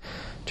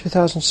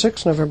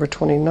2006, November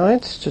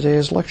 29th. Today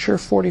is lecture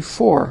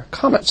 44,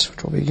 Comets,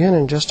 which will begin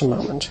in just a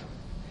moment.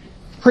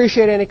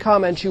 Appreciate any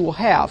comments you will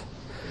have.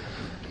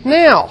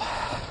 Now,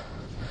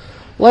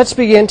 let's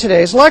begin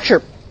today's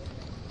lecture.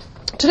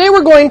 Today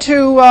we're going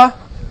to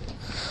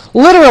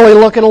literally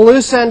look at a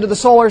loose end of the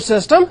solar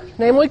system,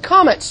 namely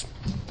comets.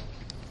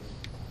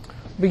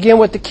 Begin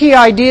with the key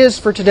ideas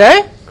for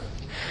today.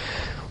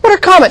 What are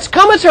comets?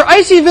 Comets are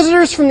icy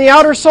visitors from the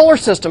outer solar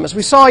system. As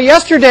we saw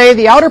yesterday,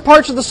 the outer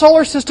parts of the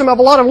solar system have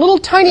a lot of little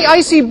tiny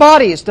icy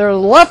bodies. They're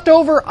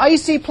leftover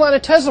icy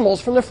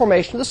planetesimals from the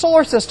formation of the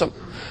solar system.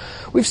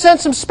 We've sent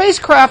some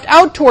spacecraft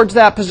out towards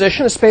that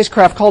position, a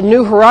spacecraft called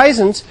New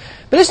Horizons,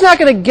 but it's not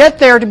going to get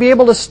there to be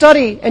able to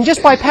study, and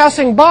just by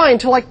passing by,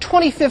 until like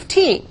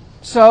 2015.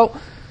 So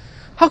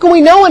how can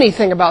we know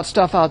anything about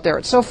stuff out there?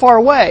 It's so far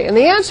away. And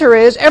the answer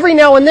is, every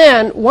now and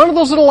then, one of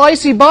those little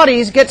icy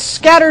bodies gets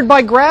scattered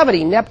by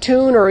gravity,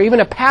 Neptune or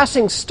even a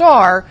passing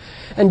star,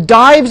 and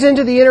dives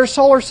into the inner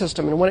solar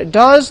system. And when it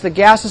does, the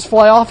gases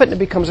fly off it and it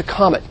becomes a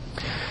comet.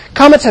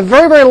 Comets have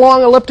very, very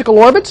long elliptical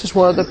orbits. It's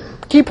one of the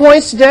key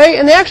points today.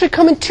 And they actually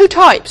come in two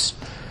types,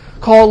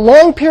 called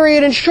long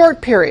period and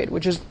short period,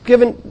 which is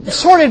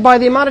sorted by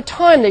the amount of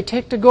time they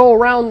take to go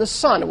around the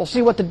sun. And we'll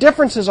see what the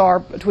differences are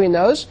between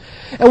those.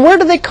 And where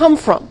do they come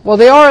from? Well,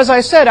 they are, as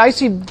I said,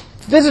 icy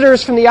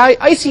visitors from the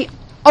icy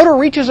outer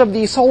reaches of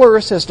the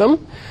solar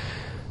system.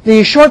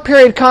 The short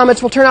period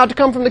comets will turn out to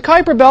come from the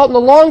Kuiper Belt, and the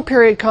long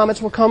period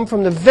comets will come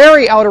from the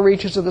very outer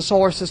reaches of the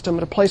solar system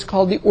at a place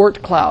called the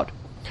Oort cloud.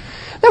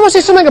 Then we'll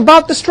say something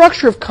about the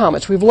structure of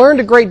comets. We've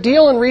learned a great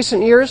deal in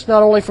recent years,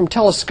 not only from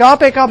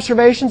telescopic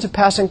observations of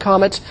passing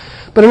comets,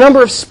 but a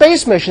number of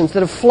space missions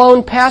that have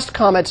flown past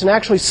comets and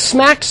actually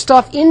smacked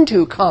stuff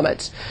into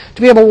comets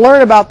to be able to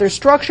learn about their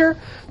structure.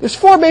 There's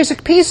four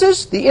basic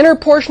pieces. The inner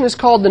portion is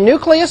called the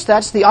nucleus.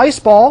 That's the ice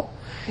ball.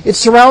 It's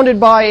surrounded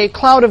by a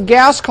cloud of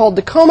gas called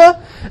the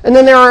coma. And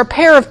then there are a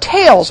pair of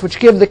tails which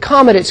give the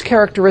comet its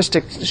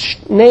characteristic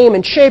name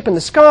and shape in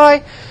the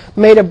sky,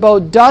 made of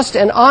both dust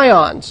and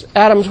ions,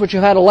 atoms which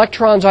have had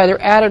electrons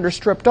either added or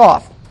stripped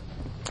off.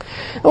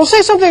 And we'll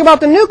say something about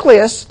the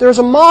nucleus. There's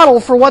a model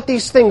for what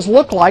these things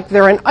look like.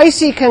 They're an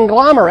icy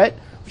conglomerate,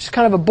 which is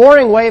kind of a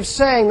boring way of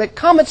saying that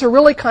comets are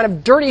really kind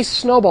of dirty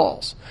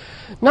snowballs.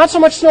 Not so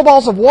much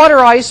snowballs of water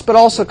ice, but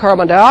also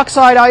carbon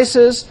dioxide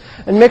ices,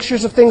 and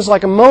mixtures of things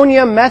like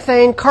ammonia,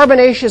 methane,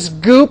 carbonaceous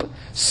goop,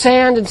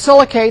 sand, and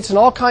silicates, and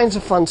all kinds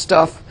of fun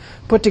stuff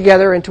put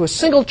together into a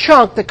single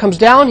chunk that comes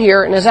down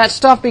here, and as that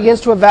stuff begins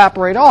to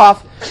evaporate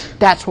off,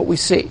 that's what we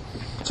see.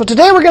 So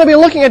today we're going to be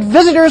looking at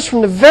visitors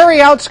from the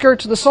very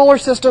outskirts of the solar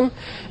system.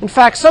 In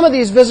fact, some of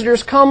these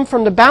visitors come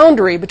from the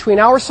boundary between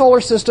our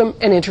solar system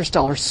and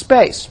interstellar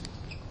space.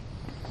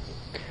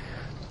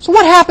 So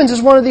what happens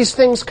as one of these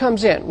things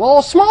comes in? Well,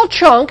 a small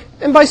chunk,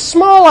 and by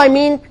small I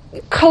mean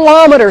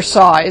kilometer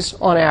size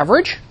on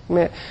average,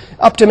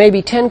 up to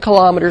maybe 10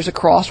 kilometers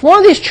across, one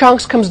of these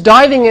chunks comes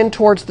diving in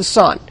towards the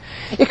sun.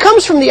 It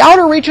comes from the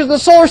outer reaches of the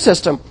solar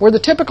system, where the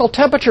typical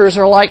temperatures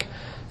are like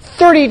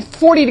 30,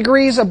 40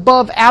 degrees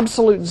above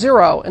absolute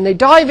zero, and they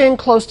dive in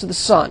close to the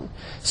sun.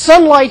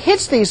 Sunlight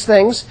hits these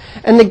things,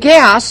 and the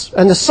gas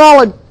and the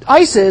solid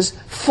ices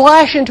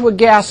flash into a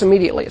gas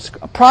immediately. It's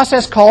a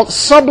process called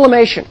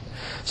sublimation.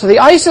 So the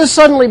ices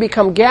suddenly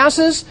become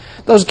gases.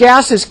 Those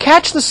gases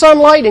catch the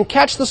sunlight and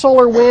catch the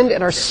solar wind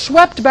and are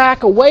swept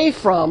back away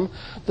from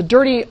the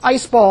dirty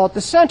ice ball at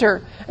the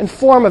center and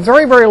form a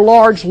very, very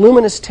large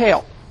luminous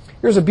tail.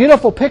 Here's a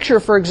beautiful picture,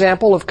 for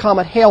example, of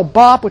comet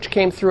Hale-Bopp, which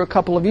came through a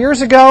couple of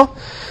years ago.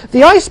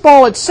 The ice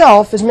ball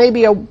itself is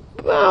maybe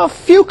a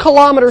few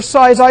kilometer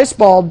size ice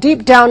ball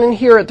deep down in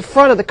here at the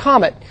front of the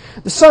comet.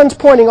 The sun's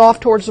pointing off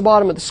towards the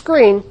bottom of the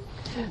screen.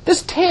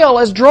 This tail,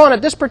 as drawn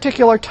at this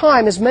particular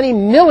time, is many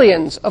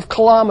millions of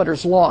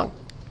kilometers long.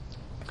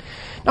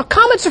 Now,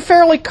 comets are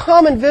fairly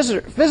common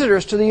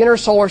visitors to the inner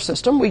solar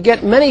system. We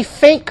get many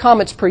faint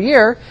comets per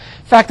year.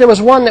 In fact, there was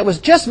one that was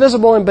just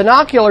visible in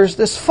binoculars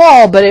this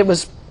fall, but it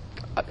was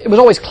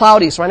always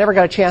cloudy, so I never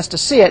got a chance to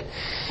see it.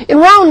 In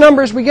round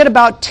numbers, we get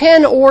about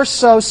 10 or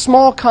so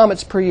small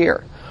comets per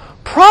year.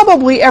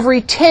 Probably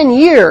every 10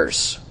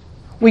 years,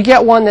 we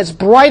get one that's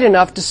bright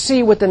enough to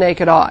see with the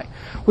naked eye.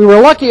 We were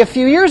lucky a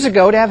few years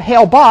ago to have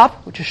Hale-Bopp,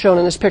 which is shown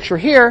in this picture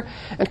here,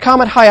 and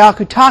comet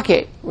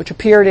Hyakutake, which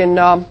appeared in,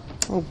 now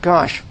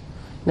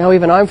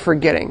even I'm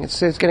forgetting. It's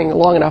getting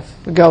long enough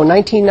ago,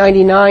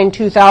 1999,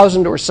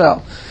 2000 or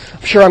so.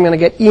 I'm sure I'm going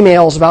to get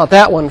emails about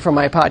that one from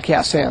my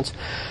podcast fans.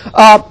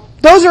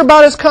 Those are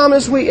about as common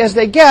as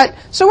they get,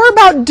 so we're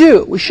about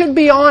due. We should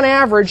be, on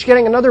average,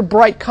 getting another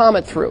bright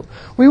comet through.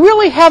 We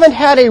really haven't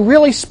had a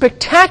really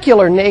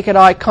spectacular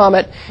naked-eye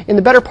comet in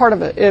the better part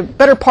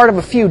of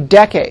a few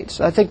decades.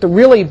 I think the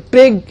really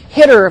big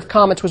hitter of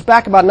comets was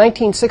back about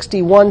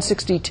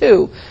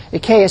 1961-62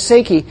 at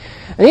Kiyosaki,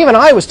 and even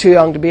I was too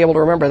young to be able to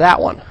remember that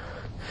one.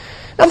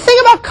 Now, the thing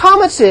about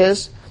comets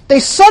is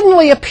they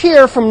suddenly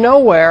appear from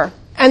nowhere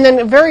and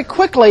then very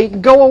quickly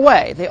go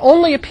away. They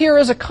only appear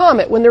as a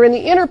comet when they're in the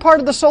inner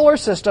part of the solar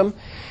system,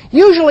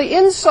 usually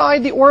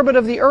inside the orbit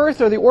of the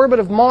Earth or the orbit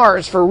of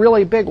Mars for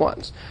really big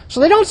ones. So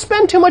they don't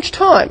spend too much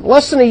time,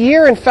 less than a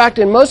year. In fact,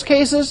 in most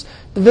cases,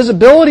 the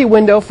visibility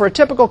window for a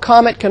typical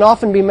comet can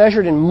often be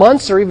measured in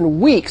months or even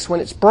weeks when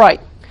it's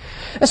bright.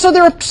 And so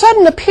their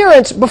sudden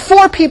appearance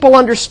before people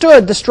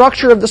understood the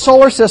structure of the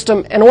solar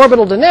system and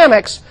orbital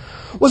dynamics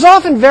was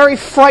often very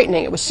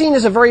frightening. It was seen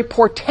as a very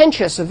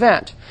portentous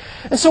event.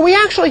 And so we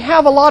actually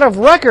have a lot of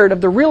record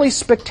of the really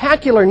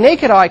spectacular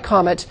naked eye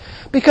comets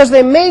because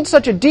they made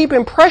such a deep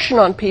impression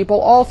on people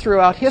all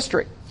throughout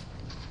history.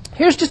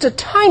 Here's just a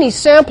tiny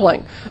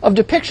sampling of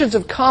depictions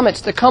of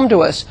comets that come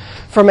to us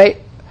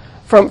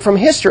from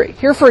history.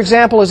 Here, for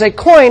example, is a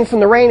coin from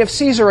the reign of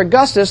Caesar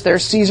Augustus.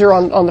 There's Caesar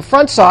on the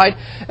front side.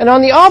 And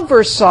on the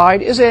obverse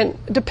side is a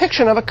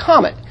depiction of a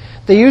comet.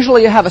 They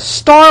usually have a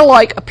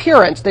star-like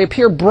appearance. They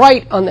appear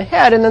bright on the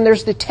head, and then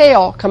there's the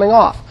tail coming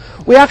off.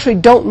 We actually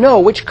don't know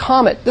which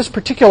comet this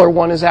particular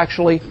one is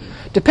actually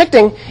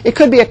depicting. It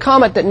could be a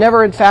comet that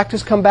never, in fact,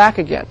 has come back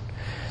again.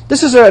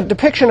 This is a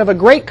depiction of a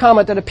great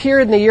comet that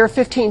appeared in the year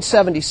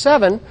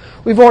 1577.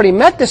 We've already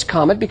met this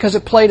comet because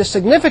it played a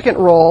significant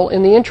role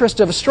in the interest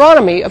of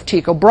astronomy of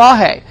Tycho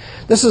Brahe.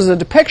 This is a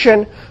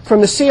depiction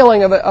from the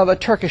ceiling of a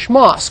Turkish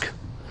mosque.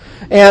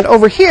 And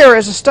over here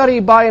is a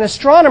study by an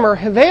astronomer,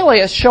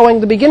 Hevelius, showing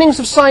the beginnings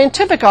of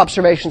scientific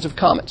observations of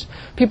comets.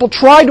 People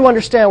tried to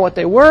understand what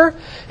they were.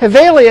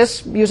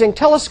 Hevelius, using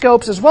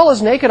telescopes as well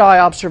as naked eye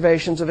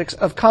observations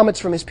of comets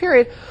from his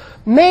period,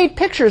 made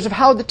pictures of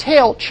how the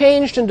tail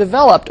changed and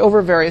developed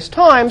over various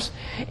times,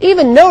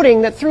 even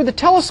noting that through the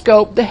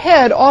telescope, the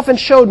head often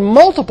showed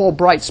multiple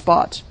bright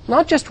spots,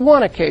 not just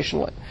one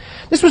occasionally.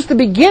 This was the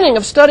beginning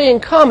of studying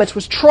comets,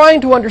 was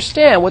trying to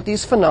understand what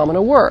these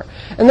phenomena were.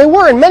 And they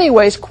were, in many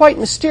ways, quite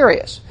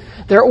mysterious.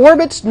 Their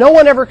orbits, no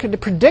one ever could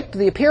predict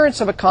the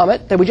appearance of a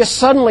comet. They would just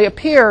suddenly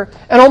appear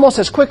and almost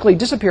as quickly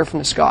disappear from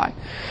the sky.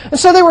 And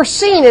so they were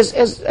seen as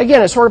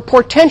sort of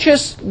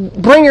portentous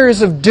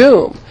bringers of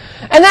doom.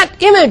 And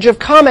that image of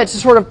comets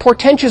as sort of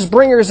portentous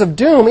bringers of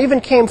doom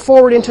even came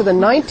forward into the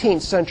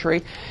 19th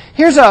century.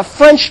 Here's a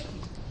French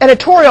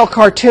editorial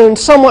cartoon,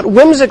 somewhat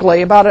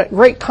whimsically, about a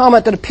great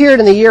comet that appeared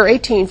in the year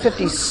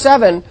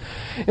 1857,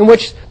 in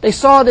which they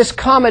saw this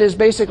comet as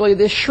basically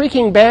this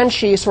shrieking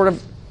banshee sort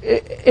of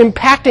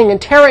impacting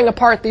and tearing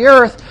apart the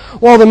Earth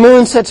while the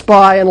moon sits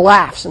by and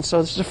laughs. And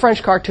so this is a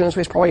French cartoon, so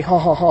he's probably, ha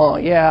ha ha,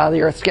 yeah,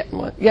 the Earth's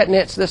getting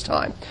its this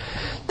time.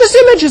 This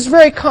image is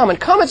very common.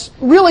 Comets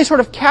really sort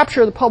of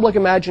capture the public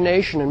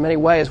imagination in many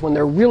ways when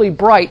they're really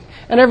bright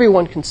and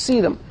everyone can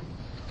see them.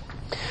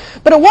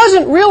 But it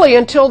wasn't really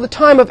until the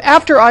time of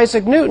after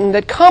Isaac Newton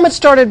that comets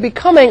started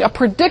becoming a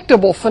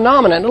predictable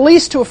phenomenon, at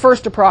least to a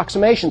first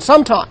approximation,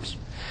 sometimes.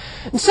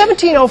 In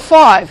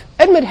 1705,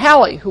 Edmund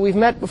Halley, who we've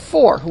met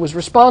before, who was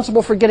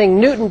responsible for getting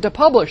Newton to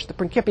publish the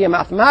Principia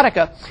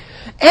Mathematica,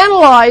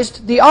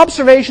 analyzed the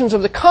observations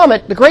of the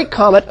comet, the great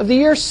comet, of the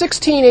year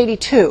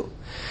 1682.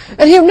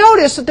 And he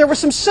noticed that there were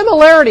some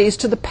similarities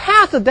to the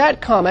path of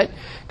that comet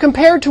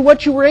compared to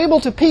what you were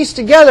able to piece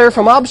together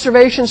from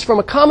observations from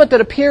a comet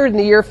that appeared in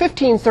the year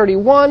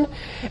 1531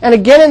 and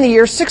again in the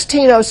year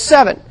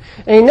 1607.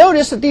 And he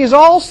noticed that these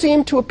all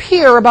seemed to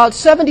appear about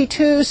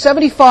 72,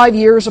 75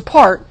 years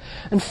apart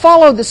and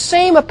followed the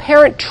same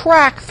apparent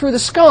track through the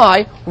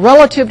sky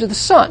relative to the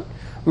sun.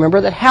 Remember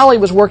that Halley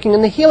was working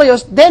in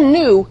the then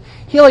new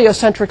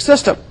heliocentric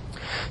system.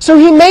 So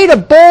he made a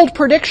bold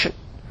prediction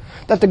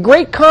that the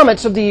great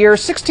comets of the year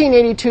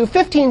 1682,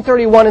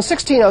 1531, and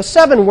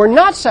 1607 were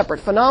not separate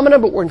phenomena,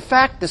 but were in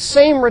fact the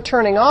same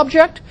returning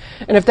object.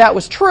 And if that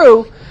was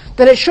true,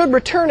 then it should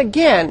return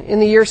again in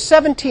the year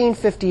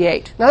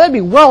 1758. Now that'd be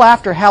well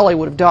after Halley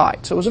would have died.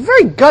 So it was a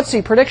very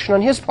gutsy prediction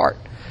on his part.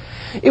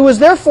 It was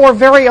therefore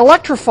very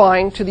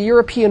electrifying to the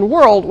European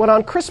world when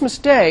on Christmas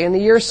Day in the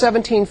year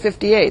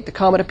 1758, the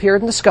comet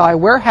appeared in the sky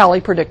where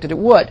Halley predicted it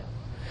would.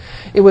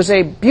 It was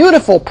a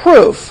beautiful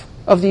proof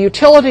of the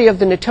utility of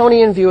the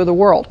Newtonian view of the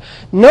world.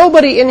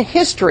 Nobody in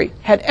history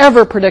had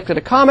ever predicted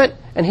a comet,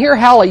 and here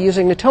Halley,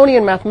 using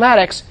Newtonian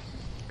mathematics,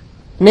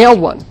 nailed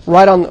one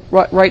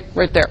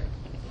right there.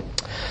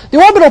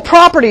 The orbital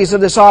properties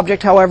of this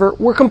object, however,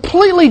 were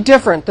completely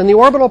different than the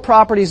orbital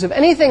properties of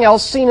anything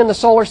else seen in the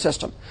solar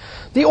system.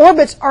 The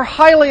orbits are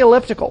highly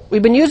elliptical.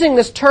 We've been using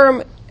this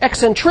term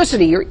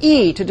eccentricity, or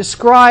E, to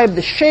describe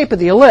the shape of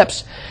the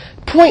ellipse.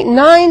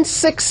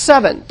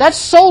 0.967. That's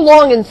so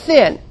long and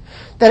thin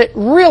that it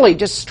really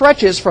just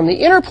stretches from the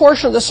inner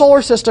portion of the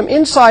solar system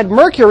inside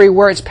Mercury,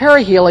 where it's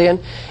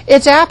perihelion.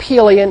 Its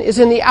aphelion is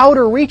in the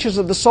outer reaches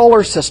of the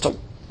solar system.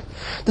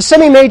 The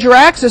semi-major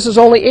axis is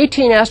only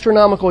 18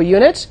 astronomical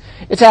units.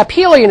 Its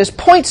aphelion is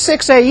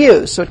 0.6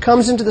 AU, so it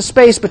comes into the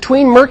space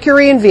between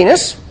Mercury and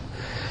Venus.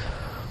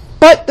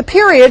 But the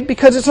period,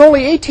 because it's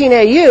only 18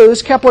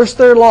 AUs, Kepler's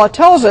third law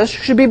tells us,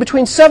 should be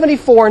between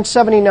 74 and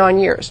 79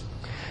 years.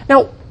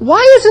 Now,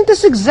 why isn't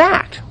this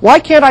exact? Why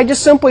can't I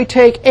just simply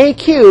take a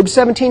cubed,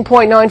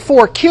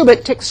 17.94, cube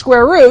it, take the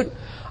square root?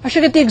 I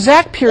should get the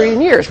exact period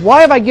in years.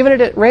 Why have I given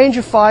it a range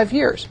of 5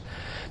 years?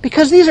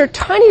 because these are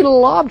tiny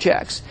little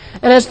objects.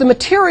 And as the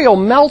material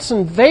melts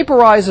and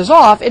vaporizes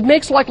off, it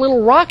makes like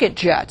little rocket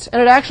jets,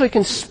 and it actually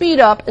can speed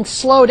up and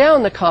slow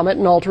down the comet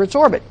and alter its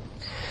orbit.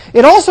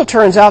 It also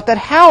turns out that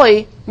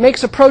Halley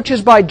makes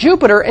approaches by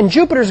Jupiter, and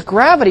Jupiter's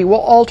gravity will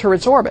alter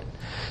its orbit.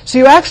 So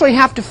you actually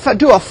have to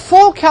do a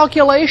full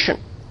calculation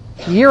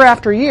year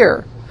after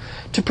year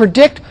to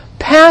predict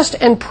past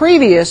and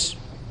previous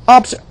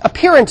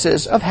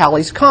appearances of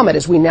Halley's Comet,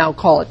 as we now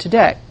call it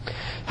today.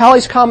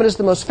 Halley's Comet is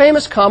the most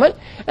famous comet,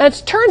 and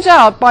it turns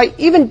out, by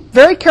even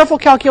very careful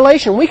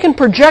calculation, we can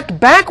project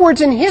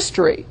backwards in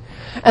history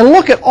and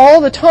look at all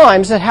the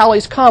times that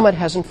Halley's Comet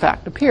has in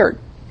fact appeared.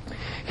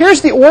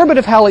 Here's the orbit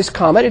of Halley's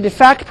Comet. It in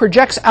fact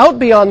projects out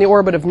beyond the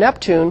orbit of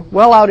Neptune,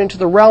 well out into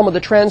the realm of the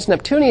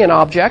trans-Neptunian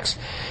objects.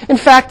 In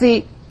fact,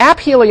 the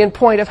aphelion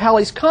point of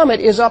Halley's Comet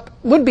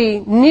would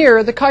be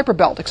near the Kuiper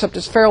Belt, except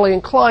it's fairly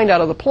inclined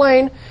out of the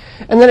plane,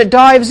 and then it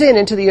dives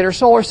into the inner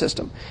solar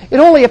system. It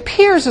only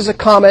appears as a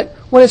comet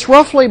when it's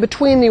roughly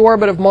between the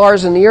orbit of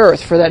Mars and the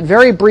Earth for that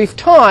very brief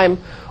time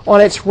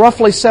on its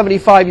roughly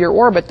 75-year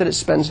orbit that it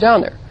spends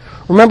down there.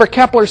 Remember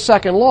Kepler's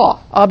second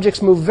law.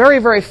 Objects move very,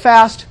 very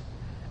fast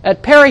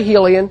at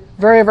perihelion,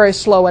 very, very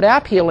slow at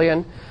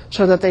aphelion,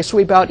 so that they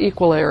sweep out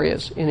equal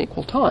areas in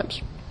equal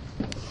times.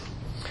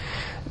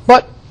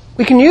 But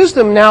we can use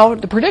them now,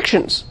 the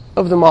predictions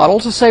of the model,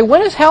 to say,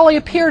 when has Halley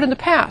appeared in the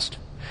past?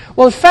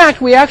 Well, in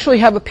fact, we actually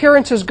have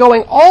appearances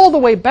going all the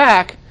way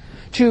back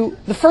to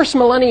the first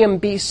millennium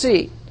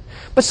BC.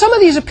 But some of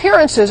these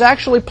appearances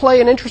actually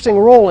play an interesting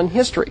role in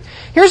history.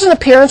 Here's an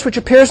appearance which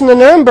appears in the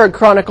Nuremberg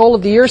Chronicle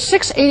of the year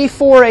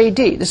 684 AD.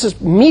 This is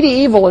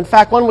medieval, in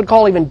fact, one would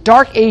call even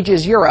Dark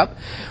Ages Europe.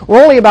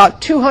 We're only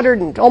about 200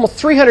 and almost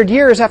 300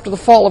 years after the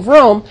fall of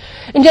Rome,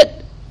 and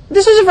yet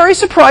this is a very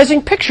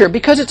surprising picture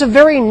because it's a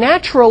very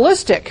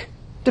naturalistic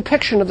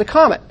depiction of the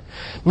comet.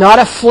 Not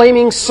a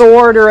flaming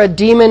sword or a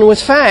demon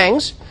with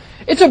fangs.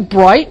 It's a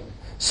bright,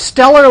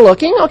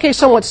 stellar-looking,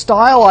 somewhat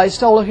stylized,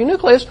 stellar-looking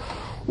nucleus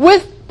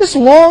with this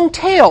long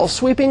tail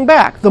sweeping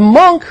back. The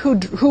monk who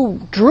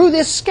drew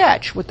this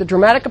sketch with the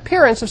dramatic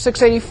appearance of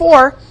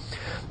 684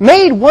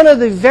 made one of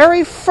the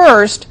very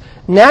first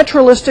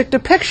naturalistic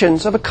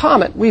depictions of a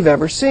comet we've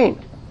ever seen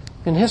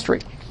in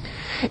history.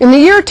 In the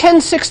year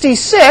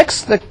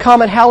 1066, the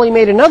comet Halley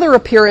made another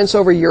appearance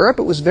over Europe.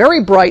 It was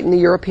very bright in the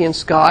European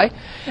sky,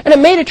 and it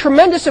made a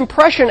tremendous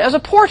impression as a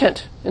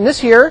portent. And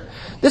this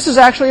is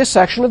actually a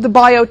section of the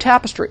Bayeux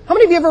Tapestry. How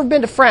many of you have ever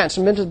been to France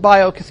and been to the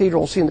Bayeux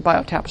Cathedral and seen the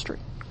Bayeux Tapestry?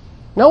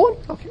 No one?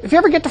 Okay. If you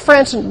ever get to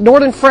France,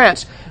 northern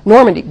France,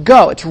 Normandy,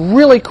 go. It's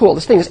really cool.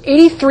 This thing is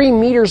 83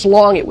 meters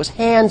long. It was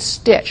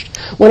hand-stitched.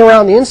 Went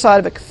around the inside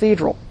of a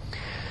cathedral.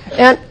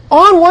 And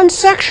on one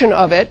section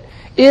of it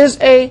is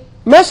a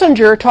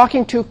messenger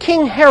talking to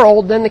King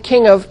Harold, then the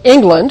King of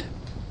England,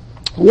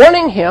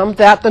 warning him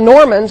that the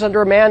Normans,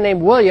 under a man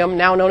named William,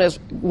 now known as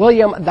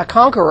William the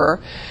Conqueror,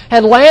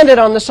 had landed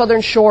on the southern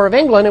shore of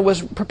England and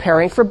was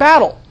preparing for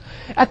battle.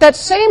 At that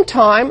same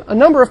time, a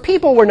number of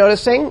people were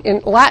noticing, in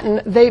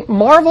Latin, they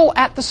marvel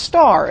at the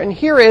star. And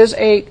here is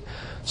a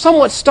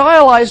somewhat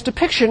stylized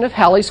depiction of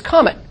Halley's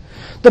Comet.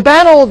 The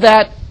battle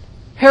that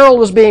Harold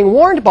was being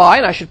warned by,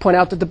 and I should point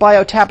out that the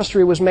Bayeux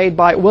Tapestry was made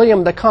by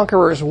William the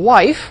Conqueror's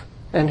wife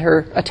and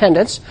her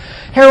attendants.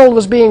 Harold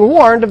was being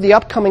warned of the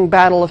upcoming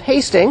Battle of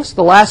Hastings,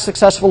 the last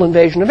successful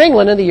invasion of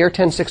England in the year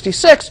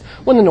 1066,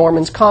 when the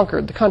Normans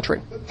conquered the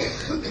country.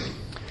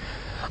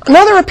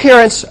 Another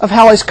appearance of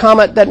Halley's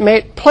Comet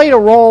that played a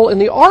role in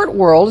the art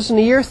world is in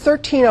the year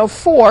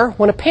 1304,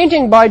 when a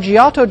painting by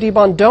Giotto di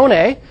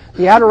Bondone,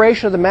 The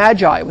Adoration of the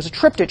Magi, it was a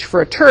triptych for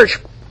a church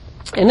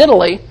in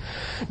Italy,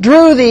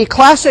 drew the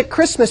classic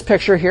Christmas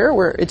picture here,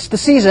 where it's the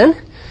season,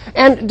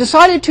 and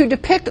decided to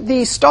depict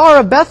the Star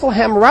of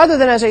Bethlehem rather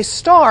than as a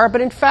star, but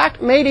in fact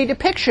made a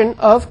depiction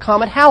of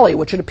Comet Halley,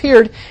 which had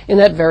appeared in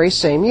that very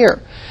same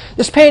year.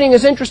 This painting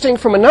is interesting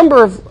from a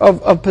number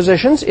of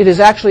positions. It is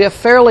actually a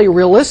fairly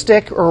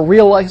realistic or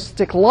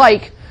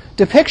realistic-like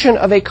depiction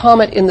of a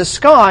comet in the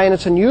sky, and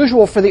it's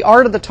unusual for the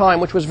art of the time,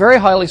 which was very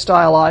highly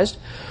stylized.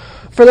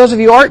 For those of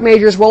you art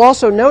majors, we'll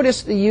also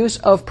notice the use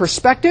of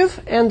perspective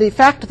and the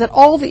fact that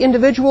all the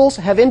individuals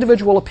have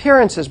individual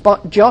appearances.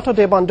 Giotto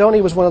di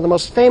Bondone was one of the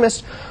most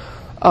famous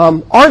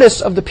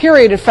artists of the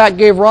period, in fact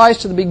gave rise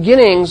to the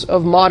beginnings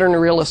of modern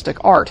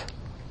realistic art.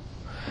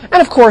 And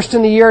of course,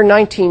 in the year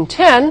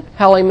 1910,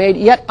 Halley made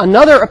yet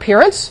another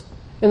appearance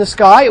in the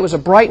sky. It was a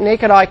bright,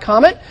 naked-eye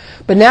comet.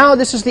 But now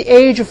this is the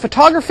age of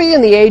photography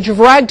and the age of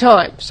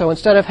ragtime. So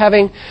instead of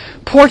having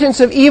portents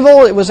of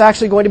evil, it was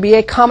actually going to be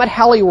a Comet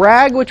Halley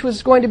rag, which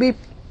was going to be,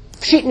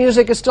 sheet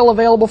music is still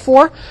available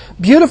for.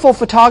 Beautiful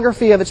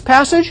photography of its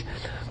passage.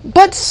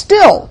 But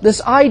still,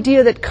 this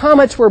idea that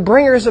comets were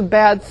bringers of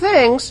bad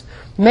things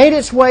made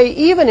its way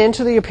even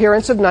into the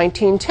appearance of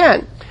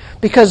 1910.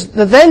 Because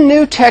the then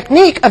new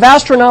technique of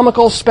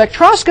astronomical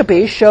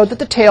spectroscopy showed that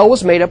the tail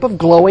was made up of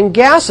glowing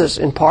gases,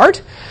 in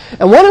part.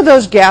 And one of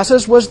those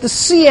gases was the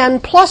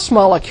CN plus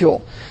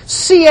molecule.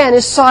 CN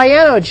is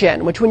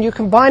cyanogen, which when you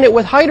combine it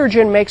with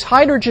hydrogen makes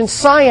hydrogen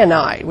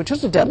cyanide, which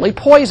is a deadly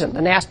poison,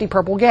 the nasty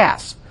purple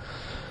gas.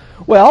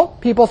 Well,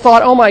 people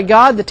thought, oh my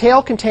God, the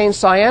tail contains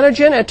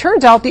cyanogen, and it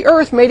turns out the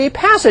Earth made a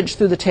passage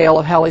through the tail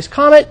of Halley's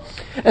Comet,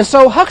 and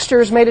so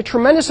hucksters made a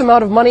tremendous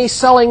amount of money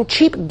selling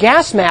cheap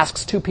gas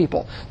masks to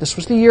people. This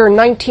was the year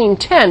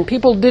 1910.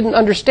 People didn't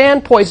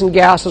understand poison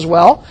gas as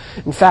well.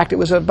 In fact, it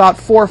was about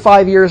 4 or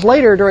 5 years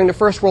later, during the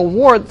First World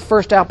War, the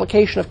first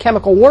application of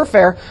chemical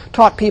warfare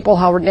taught people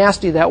how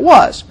nasty that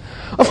was.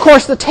 Of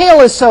course, the tail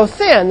is so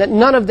thin that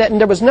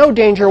there was no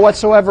danger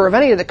whatsoever of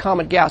any of the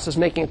comet gases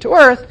making it to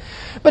Earth,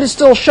 but it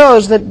still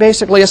shows that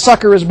basically a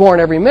sucker is born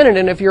every minute,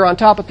 and if you're on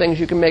top of things,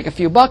 you can make a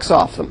few bucks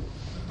off them.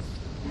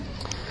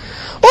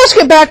 Well, let's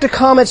get back to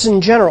comets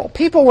in general.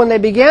 People, when they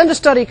began to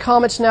study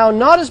comets now,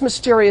 not as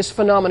mysterious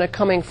phenomena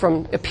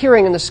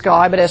appearing in the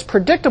sky, but as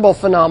predictable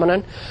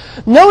phenomenon,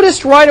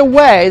 noticed right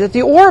away that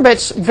the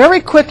orbits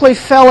very quickly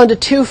fell into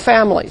two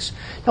families.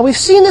 Now, we've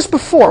seen this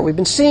before. We've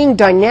been seeing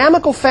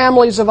dynamical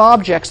families of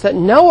objects that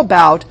know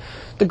about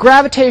the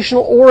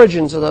gravitational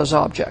origins of those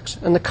objects.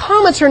 And the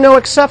comets are no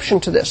exception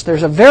to this.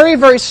 There's a very,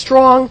 very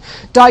strong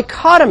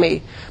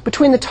dichotomy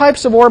between the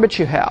types of orbits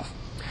you have.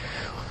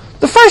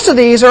 The first of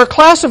these are a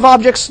class of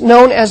objects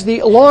known as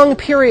the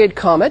long-period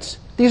comets.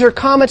 These are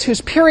comets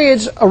whose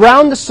periods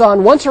around the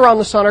Sun, once around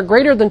the Sun, are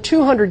greater than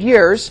 200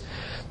 years.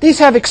 These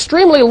have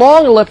extremely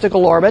long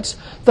elliptical orbits,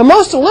 the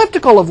most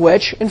elliptical of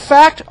which, in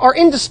fact, are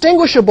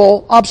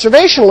indistinguishable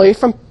observationally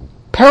from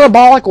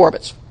parabolic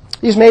orbits.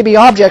 These may be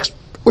objects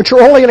which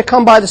are only going to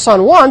come by the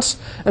Sun once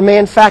and may,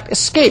 in fact,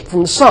 escape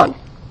from the Sun.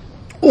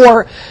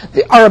 Or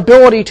our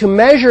ability to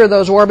measure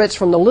those orbits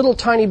from the little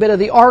tiny bit of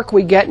the arc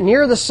we get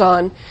near the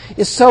Sun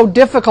is so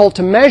difficult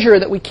to measure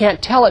that we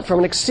can't tell it from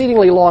an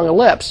exceedingly long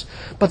ellipse.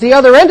 But the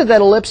other end of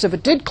that ellipse, if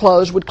it did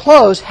close, would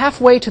close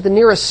halfway to the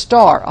nearest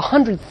star,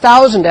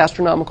 100,000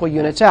 astronomical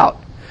units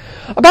out.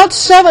 About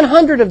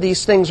 700 of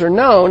these things are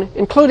known,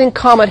 including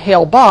Comet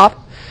Hale-Bopp.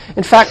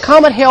 In fact,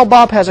 Comet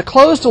Hale-Bopp has a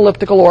closed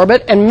elliptical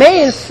orbit and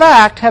may, in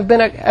fact, have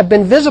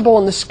been visible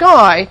in the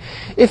sky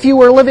if you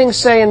were living,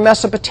 say, in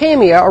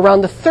Mesopotamia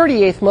around the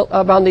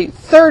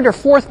 3rd or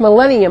 4th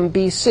millennium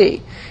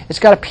BC. It's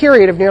got a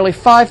period of nearly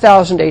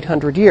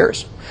 5,800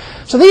 years.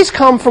 So these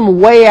come from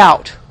way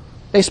out.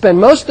 They spend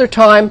most of their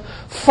time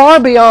far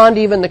beyond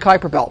even the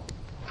Kuiper Belt.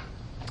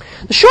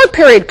 The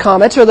short-period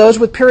comets are those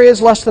with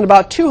periods less than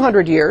about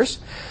 200 years.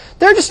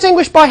 They're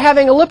distinguished by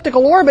having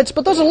elliptical orbits,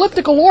 but those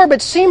elliptical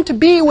orbits seem to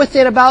be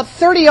within about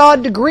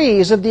 30-odd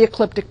degrees of the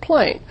ecliptic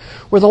plane.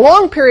 Where the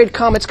long-period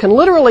comets can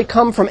literally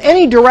come from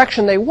any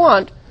direction they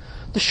want,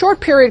 the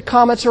short-period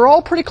comets are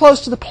all pretty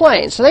close to the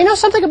plane. So they know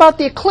something about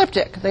the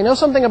ecliptic. They know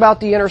something about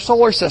the inner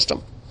solar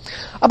system.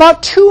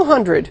 About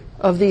 200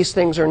 of these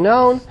things are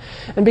known,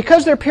 and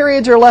because their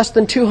periods are less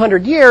than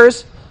 200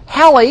 years,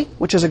 Halley,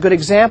 which is a good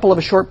example of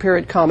a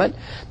short-period comet,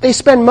 they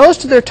spend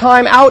most of their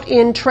time out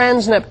in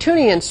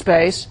trans-Neptunian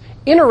space,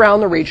 in around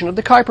the region of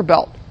the Kuiper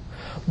Belt.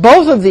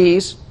 Both of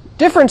these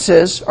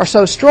differences are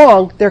so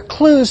strong, they're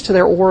clues to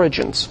their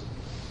origins.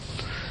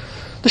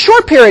 The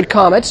short-period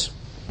comets,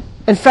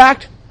 in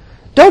fact,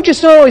 don't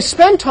just not only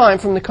spend time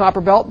from the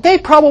Kuiper Belt, they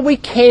probably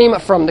came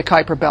from the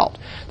Kuiper Belt.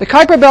 The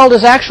Kuiper Belt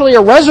is actually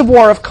a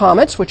reservoir of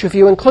comets, which if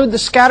you include the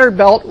scattered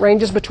belt,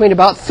 ranges between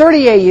about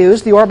 30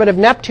 AUs, the orbit of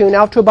Neptune,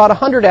 out to about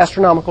 100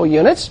 astronomical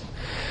units.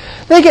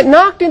 They get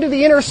knocked into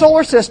the inner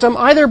solar system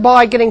either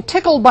by getting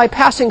tickled by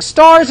passing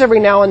stars every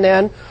now and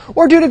then,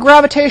 or due to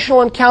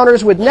gravitational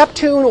encounters with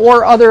Neptune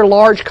or other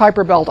large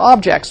Kuiper Belt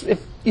objects,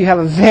 if you have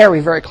a very,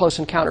 very close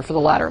encounter for the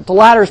latter. The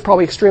latter is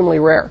probably extremely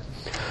rare.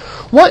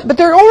 But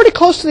they're already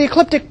close to the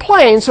ecliptic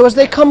plane, so as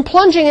they come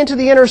plunging into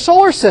the inner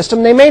solar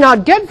system, they may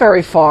not get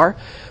very far,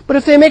 but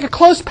if they make a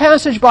close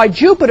passage by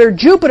Jupiter,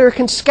 Jupiter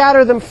can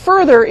scatter them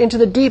further into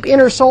the deep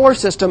inner solar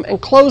system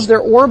and close their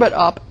orbit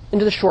up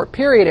into the short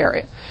period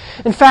area.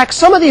 In fact,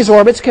 some of these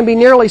orbits can be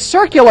nearly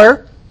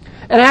circular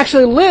and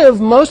actually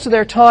live most of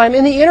their time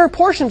in the inner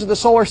portions of the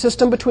solar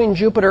system between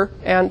Jupiter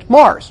and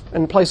Mars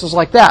and places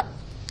like that.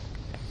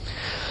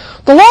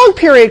 The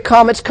long-period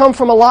comets come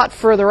from a lot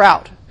further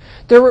out.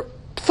 They're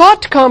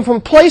thought to come from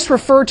a place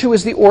referred to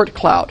as the Oort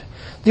cloud.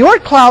 The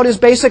Oort cloud is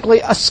basically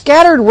a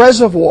scattered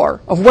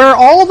reservoir of where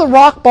all of the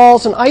rock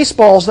balls and ice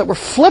balls that were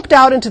flipped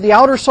out into the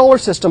outer solar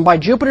system by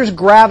Jupiter's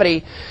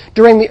gravity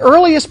during the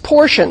earliest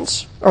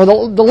portions, or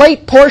the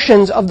late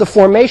portions of the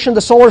formation of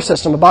the solar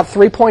system, about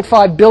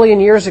 3.5 billion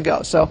years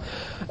ago. So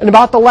in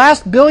about the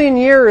last billion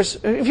years,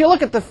 if you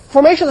look at the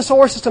formation of the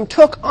solar system,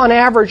 took on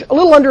average a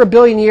little under a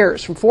billion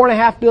years, from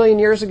 4.5 billion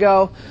years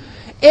ago,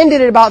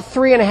 ended at about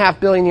 3.5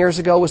 billion years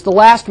ago, was the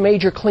last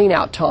major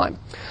clean-out time.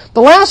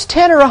 The last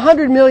 10 or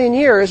 100 million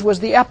years was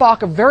the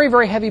epoch of very,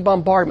 very heavy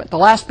bombardment. The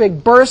last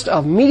big burst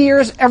of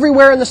meteors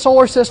everywhere in the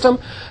solar system.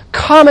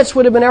 Comets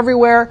would have been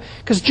everywhere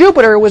because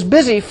Jupiter was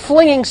busy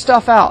flinging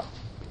stuff out.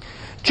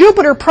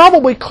 Jupiter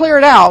probably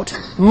cleared out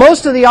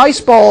most of the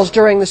ice balls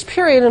during this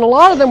period, and a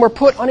lot of them were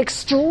put on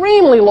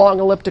extremely long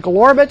elliptical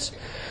orbits.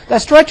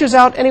 that stretches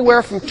out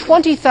anywhere from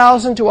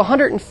 20,000 to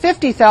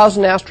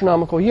 150,000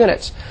 astronomical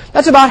units.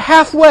 That's about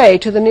halfway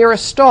to the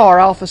nearest star,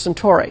 Alpha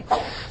Centauri.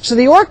 So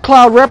the Oort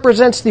cloud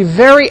represents the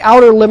very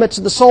outer limits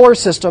of the solar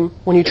system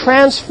when you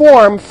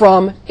transform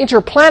from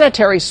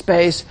interplanetary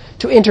space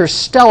to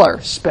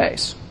interstellar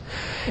space.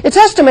 It's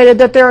estimated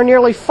that there are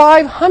nearly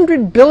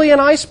 500 billion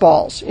ice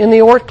balls in the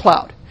Oort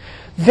cloud.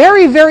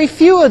 Very, very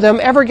few of them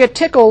ever get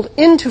tickled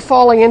into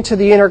falling into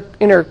the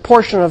inner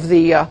portion of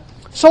the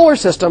solar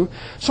system,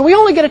 so we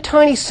only get a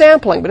tiny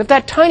sampling. But if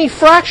that tiny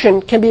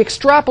fraction can be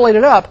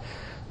extrapolated up,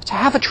 it's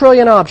 500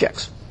 billion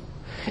objects.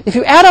 If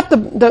you add up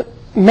the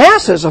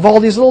masses of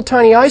all these little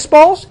tiny ice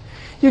balls,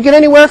 you get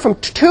anywhere from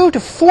 2 to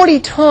 40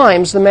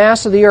 times the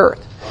mass of the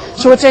Earth.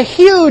 So it's a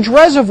huge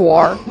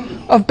reservoir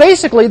of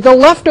basically the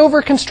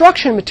leftover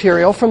construction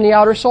material from the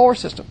outer solar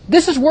system.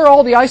 This is where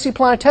all the icy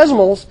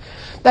planetesimals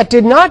that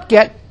did not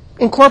get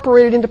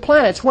incorporated into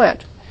planets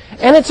went.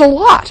 And it's a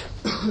lot.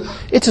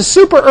 It's a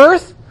super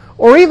Earth,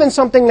 or even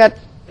something that,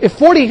 if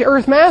 40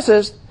 Earth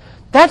masses,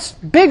 that's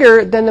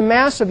bigger than the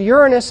mass of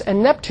Uranus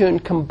and Neptune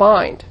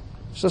combined.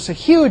 So it's a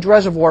huge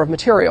reservoir of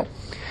material.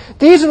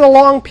 These are the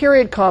long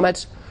period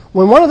comets.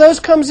 When one of those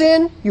comes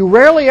in, you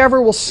rarely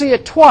ever will see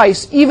it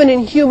twice, even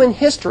in human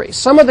history.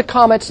 Some of the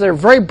comets that are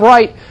very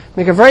bright,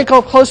 make a very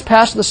close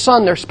pass to the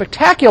sun, they're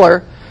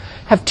spectacular,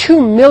 have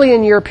 2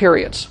 million year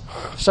periods.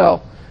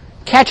 So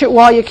catch it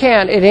while you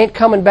can. It ain't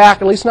coming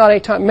back, at least not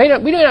anytime. We may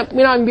not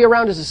even be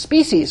around as a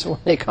species when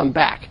they come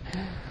back.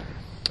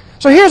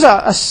 So here's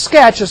a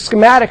sketch, a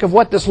schematic of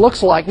what this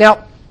looks like.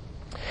 Now,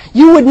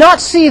 you would not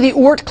see the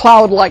Oort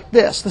cloud like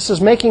this. This is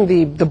making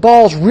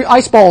the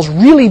ice balls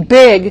really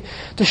big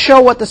to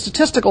show what the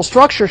statistical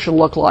structure should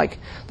look like.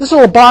 This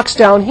little box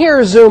down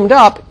here, zoomed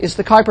up, is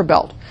the Kuiper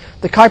belt.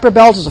 The Kuiper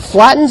belt is a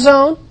flattened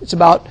zone. It's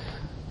about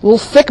a little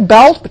thick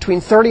belt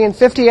between 30 and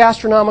 50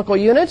 astronomical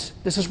units.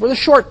 This is where the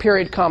short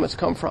period comets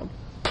come from.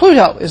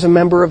 Pluto is a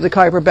member of the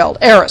Kuiper belt.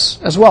 Eris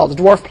as well, the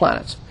dwarf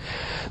planets.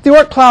 The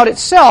Oort cloud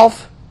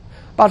itself,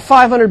 about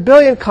 500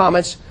 billion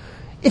comets,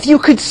 if you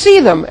could see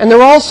them, and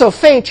they're all so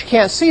faint you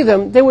can't see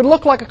them, they would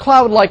look like a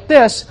cloud like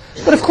this.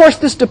 But of course,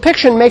 this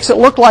depiction makes it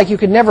look like you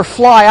could never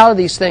fly out of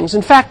these things.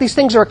 In fact, these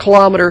things are a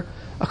kilometer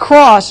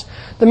across.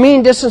 The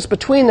mean distance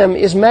between them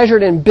is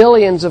measured in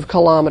billions of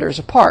kilometers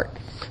apart.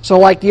 So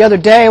like the other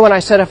day when I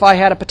said if I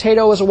had a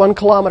potato as a 1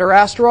 kilometer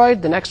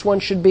asteroid, the next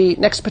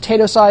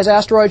potato-sized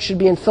asteroid should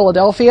be in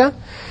Philadelphia.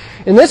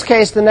 In this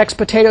case, the next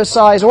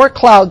potato-sized Oort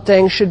cloud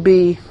thing should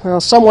be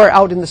somewhere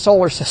out in the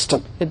solar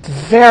system. It's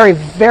very,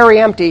 very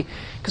empty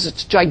because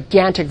it's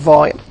gigantic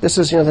volume. This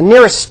is, the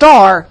nearest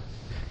star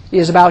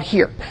is about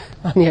here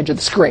on the edge of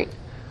the screen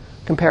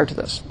compared to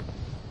this.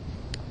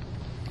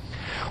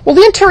 Well,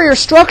 the interior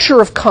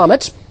structure of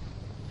comets,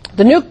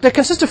 they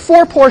consist of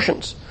 4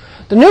 portions.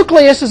 The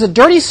nucleus is a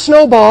dirty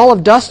snowball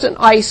of dust and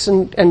ice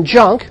and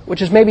junk,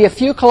 which is maybe a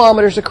few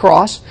kilometers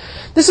across.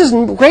 This is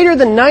greater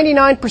than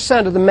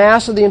 99% of the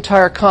mass of the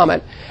entire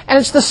comet, and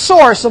it's the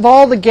source of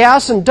all the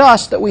gas and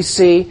dust that we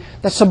see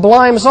that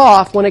sublimes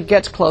off when it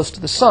gets close to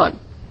the sun.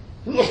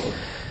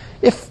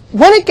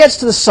 When it gets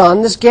to the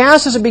sun, this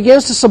gas, as it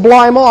begins to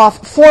sublime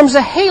off, forms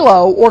a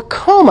halo or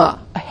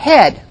coma, a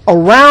head,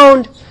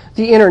 around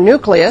the inner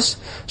nucleus.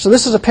 So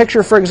this is a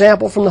picture, for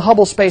example, from the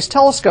Hubble Space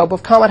Telescope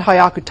of Comet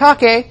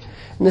Hyakutake.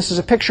 And this is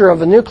a picture of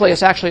the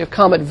nucleus, actually, of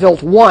Comet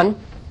Wild 1.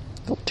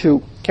 Wild 2,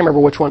 can't remember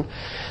which one.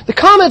 The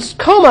comet's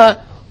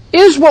coma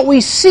is what we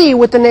see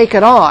with the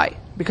naked eye,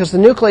 because the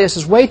nucleus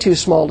is way too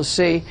small to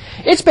see.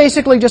 It's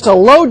basically just a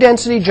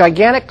low-density,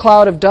 gigantic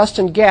cloud of dust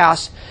and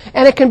gas,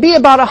 and it can be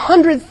about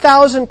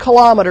 100,000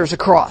 kilometers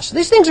across.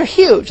 These things are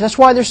huge. That's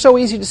why they're so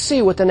easy to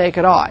see with the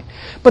naked eye.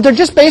 But they're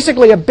just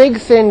basically a big,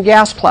 thin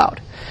gas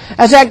cloud.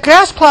 As that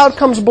gas cloud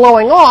comes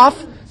blowing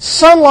off,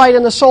 sunlight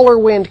and the solar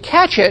wind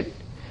catch it,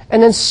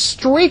 and then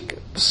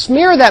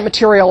smear that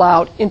material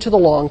out into the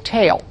long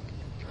tail.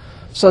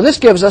 So this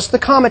gives us the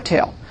comet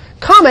tail.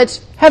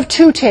 Comets have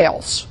 2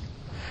 tails.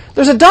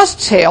 There's a dust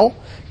tail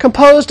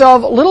composed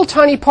of little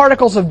tiny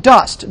particles of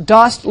dust,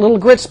 little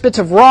bits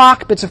of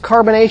rock, bits of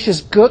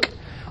carbonaceous gook,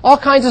 all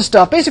kinds of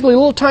stuff. Basically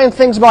little tiny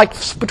things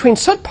between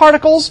soot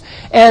particles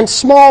and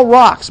small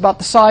rocks about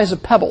the size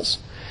of pebbles.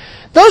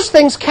 Those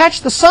things catch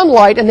the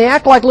sunlight and they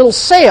act like little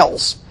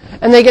sails,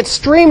 and they get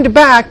streamed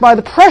back by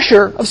the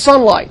pressure of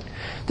sunlight.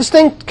 This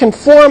thing can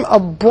form a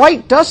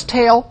bright dust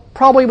tail,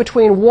 probably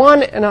between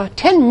 1 and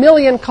 10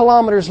 million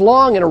kilometers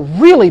long in a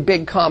really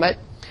big comet.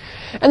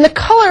 And the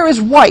color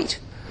is white.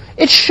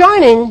 It's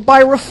shining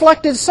by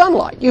reflected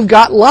sunlight. You've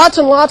got lots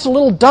and lots of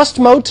little dust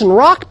motes and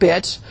rock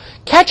bits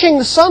catching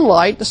the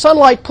sunlight. The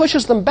sunlight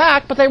pushes them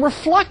back, but they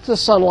reflect the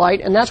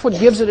sunlight, and that's what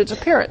gives it its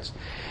appearance.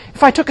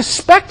 If I took a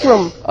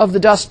spectrum of the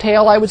dust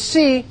tail, I would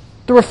see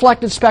the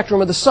reflected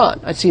spectrum of the sun.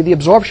 I'd see the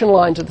absorption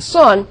lines of the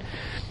sun,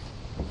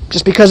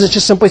 just because it's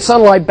just simply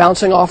sunlight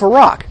bouncing off a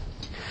rock.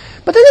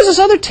 But then there's this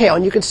other tail,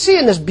 and you can see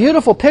in this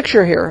beautiful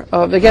picture here,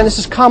 again, this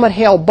is Comet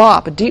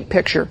Hale-Bopp, a deep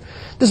picture,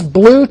 this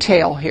blue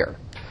tail here.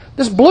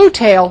 This blue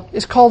tail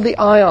is called the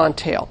ion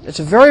tail. It's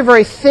a very,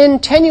 very thin,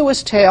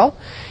 tenuous tail.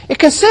 It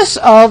consists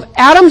of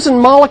atoms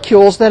and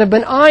molecules that have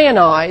been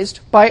ionized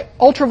by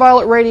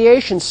ultraviolet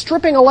radiation,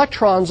 stripping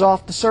electrons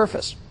off the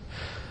surface.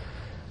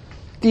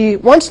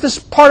 Once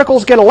the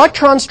particles get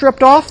electrons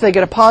stripped off, they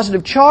get a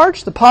positive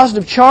charge. The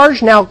positive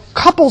charge now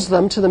couples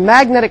them to the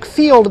magnetic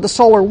field of the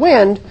solar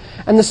wind,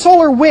 and the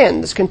solar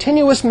wind, this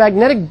continuous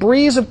magnetic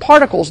breeze of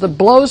particles that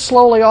blows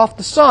slowly off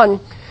the sun,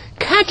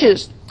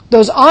 catches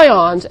those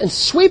ions and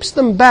sweeps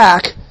them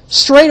back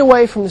straight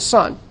away from the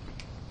sun.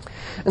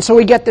 And so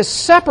we get this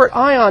separate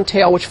ion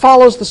tail which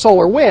follows the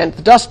solar wind.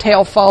 The dust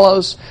tail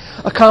follows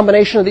a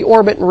combination of the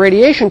orbit and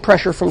radiation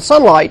pressure from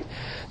sunlight.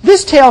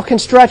 This tail can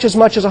stretch as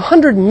much as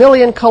 100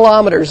 million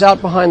kilometers out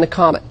behind the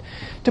comet.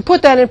 To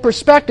put that in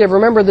perspective,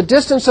 remember the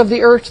distance of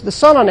the Earth to the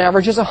Sun on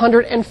average is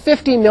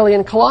 150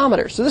 million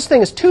kilometers. So this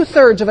thing is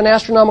 2/3 of an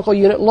astronomical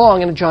unit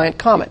long in a giant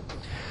comet.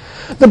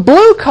 The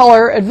blue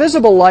color at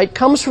visible light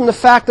comes from the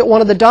fact that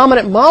one of the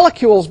dominant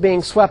molecules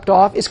being swept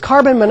off is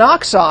carbon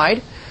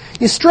monoxide.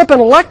 You strip an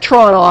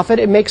electron off it,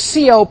 it makes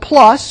CO+,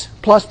 plus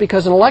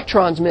because an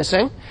electron's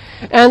missing,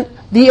 and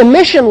the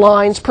emission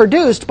lines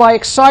produced by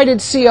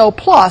excited CO+,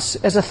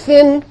 as a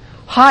thin,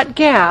 hot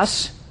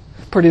gas,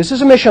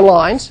 produces emission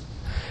lines,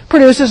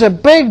 produces a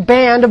big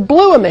band of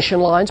blue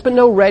emission lines, but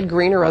no red,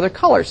 green, or other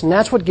colors, and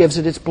that's what gives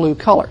it its blue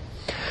color.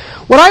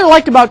 What I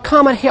liked about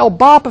Comet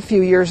Hale-Bopp a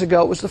few years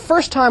ago, it was the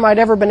first time I'd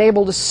ever been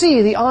able to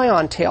see the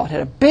ion tail. It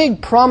had a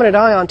big, prominent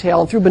ion tail,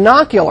 and through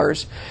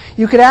binoculars,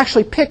 you could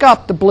actually pick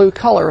up the blue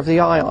color of the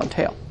ion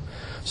tail.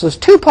 So there's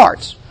two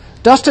parts,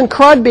 dust and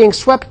crud being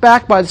swept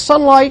back by the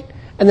sunlight,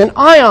 and then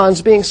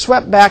ions being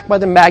swept back by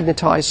the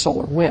magnetized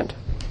solar wind.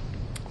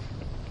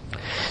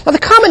 Now, the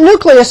comet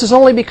nucleus has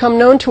only become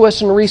known to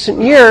us in recent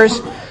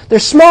years. They're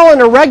small and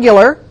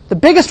irregular. The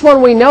biggest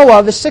one we know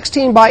of is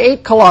 16 by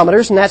 8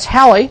 kilometers, and that's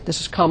Halley.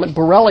 This is Comet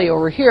Borrelly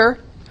over here.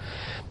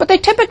 But they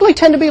typically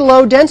tend to be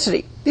low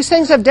density. These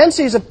things have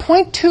densities of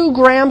 0.2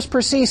 grams per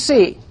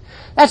cc.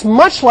 That's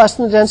much less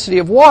than the density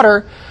of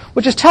water,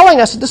 which is telling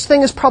us that this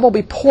thing is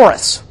probably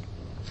porous.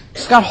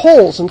 It's got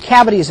holes and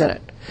cavities in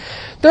it.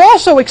 They're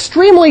also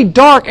extremely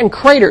dark and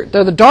cratered.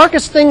 They're the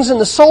darkest things in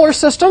the solar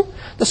system.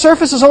 The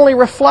surfaces only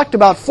reflect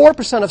about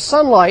 4% of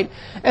sunlight,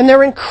 and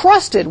they're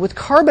encrusted with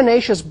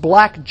carbonaceous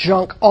black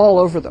junk all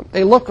over them.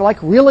 They look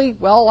like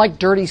like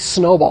dirty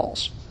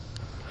snowballs.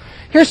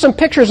 Here's some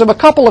pictures of a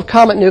couple of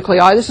comet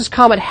nuclei. This is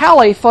Comet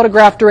Halley,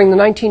 photographed during the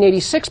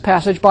 1986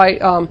 passage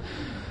by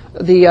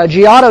the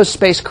Giotto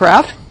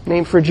spacecraft,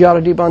 named for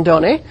Giotto di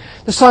Bondone.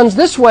 The sun's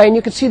this way, and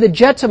you can see the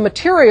jets of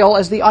material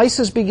as the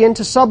ices begin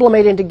to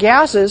sublimate into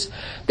gases.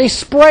 They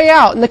spray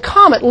out, and the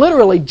comet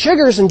literally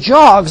jiggers and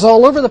jogs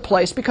all over the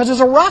place because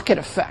there's a rocket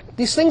effect.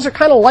 These things are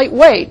kind of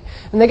lightweight,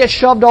 and they get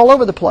shoved all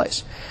over the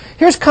place.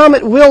 Here's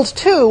Comet Wills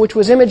 2, which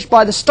was imaged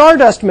by the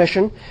Stardust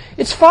mission.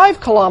 It's 5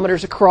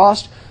 kilometers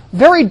across,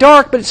 very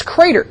dark, but it's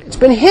cratered. It's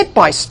been hit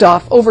by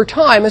stuff over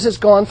time as it's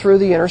gone through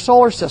the inner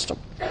solar system.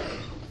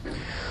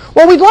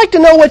 Well, we'd like to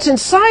know what's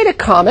inside a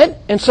comet,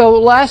 and so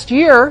last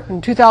year,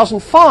 in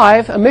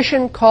 2005, a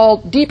mission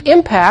called Deep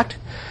Impact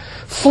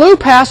flew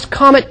past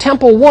Comet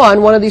Tempel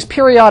 1, one of these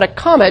periodic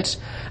comets,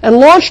 and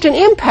launched an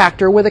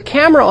impactor with a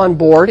camera on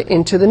board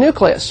into the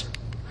nucleus.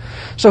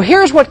 So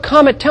here's what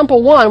Comet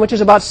Tempel 1, which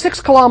is about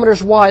 6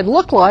 kilometers wide,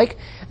 looked like,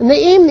 and they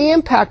aimed the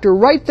impactor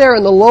right there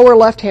in the lower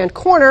left-hand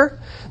corner.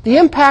 The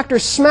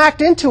impactor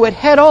smacked into it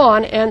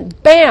head-on,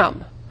 and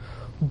bam,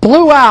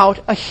 blew out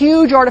a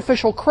huge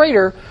artificial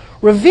crater,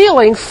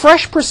 revealing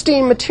fresh,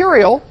 pristine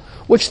material,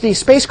 which the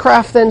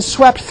spacecraft then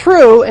swept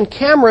through and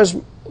cameras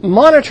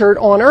monitored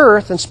on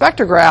Earth and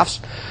spectrographs.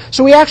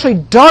 So we actually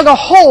dug a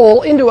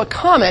hole into a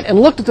comet and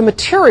looked at the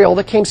material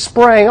that came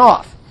spraying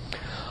off.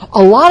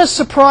 A lot of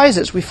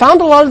surprises. We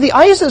found a lot of the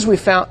ices we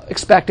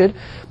expected,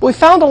 but we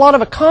found a lot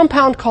of a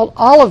compound called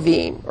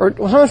olivine, or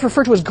sometimes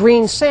referred to as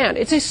green sand.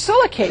 It's a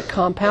silicate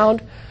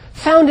compound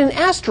found in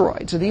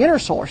asteroids of the inner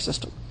solar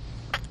system.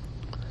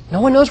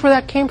 No one knows where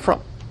that came from.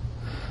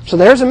 So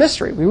there's a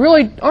mystery. We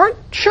really aren't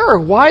sure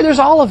why there's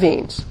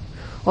olivines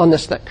on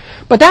this thing.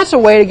 But that's a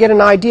way to get an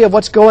idea of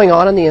what's going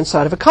on the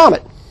inside of a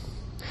comet.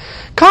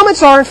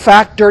 Comets are, in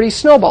fact, dirty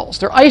snowballs.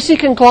 They're icy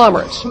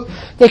conglomerates.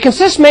 They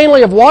consist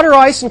mainly of water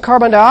ice and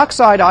carbon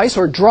dioxide ice,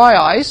 or dry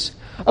ice,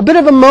 a bit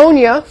of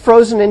ammonia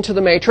frozen into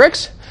the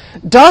matrix,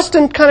 dust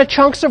and kind of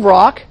chunks of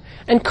rock,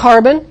 and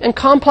carbon and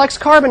complex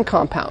carbon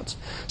compounds.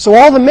 So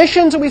all the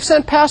missions that we've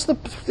sent past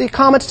the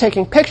comets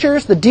taking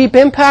pictures, the Deep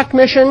Impact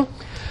mission,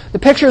 the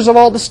pictures of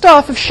all the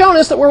stuff have shown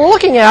us that what we're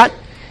looking at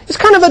is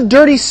kind of a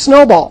dirty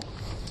snowball.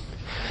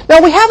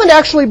 Now, we haven't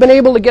actually been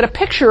able to get a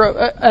picture,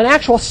 an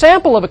actual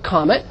sample of a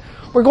comet.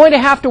 We're going to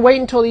have to wait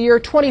until the year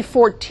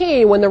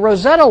 2014 when the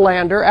Rosetta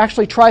lander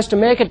actually tries to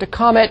make it to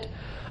Comet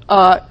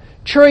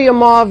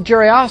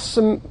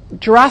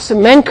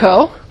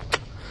Churyumov-Gerasimenko.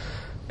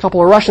 A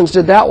couple of Russians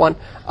did that one.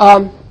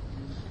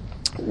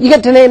 You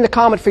get to name the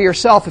comet for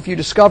yourself if you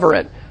discover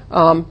it.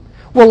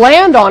 We'll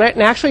land on it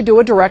and actually do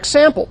a direct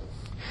sample.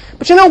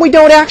 But you know, we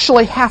don't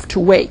actually have to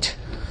wait.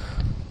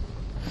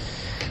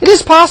 It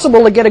is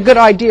possible to get a good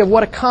idea of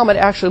what a comet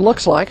actually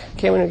looks like.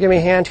 Okay, I'm going to give me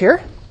a hand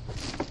here.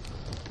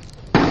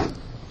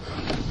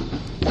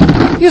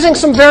 using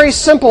some very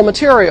simple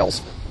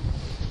materials.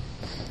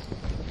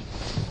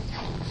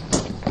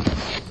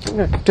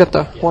 Get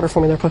the water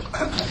for me there, please.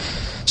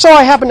 So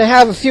I happen to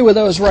have a few of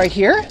those right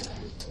here.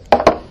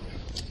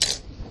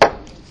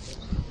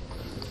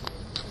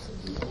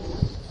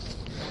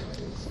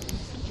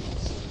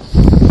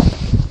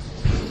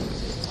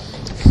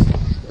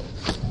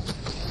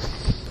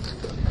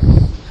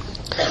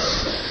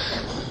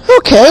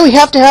 Okay, we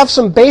have to have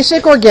some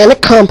basic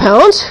organic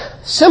compounds,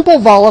 simple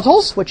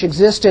volatiles, which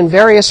exist in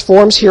various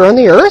forms here on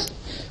the Earth.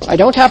 I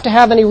don't have to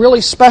have any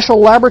really special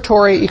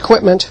laboratory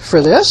equipment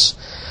for this.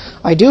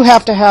 I do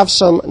have to have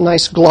some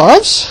nice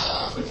gloves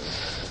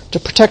to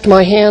protect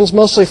my hands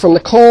mostly from the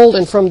cold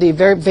and from the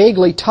very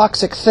vaguely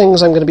toxic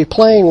things I'm going to be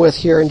playing with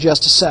here in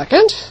just a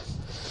second.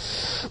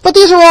 But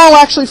these are all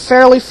actually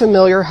fairly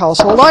familiar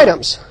household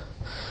items.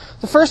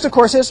 The first, of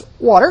course, is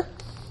water,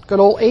 good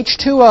old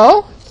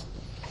H2O.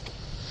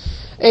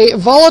 A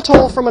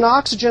volatile from an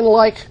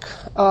oxygen-like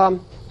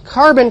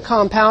carbon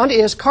compound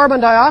is carbon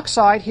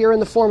dioxide here in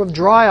the form of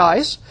dry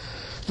ice.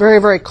 Very,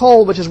 very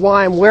cold, which is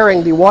why I'm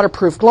wearing the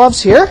waterproof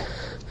gloves here.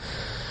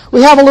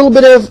 We have a little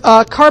bit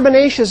of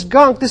carbonaceous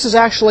gunk. This is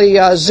actually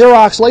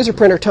Xerox laser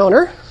printer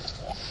toner.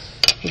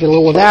 Get a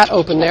little of that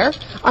open there.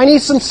 I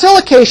need some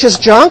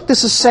silicaceous junk.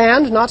 This is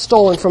sand, not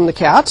stolen from the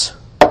cats.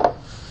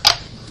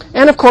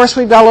 And of course,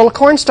 we've got a little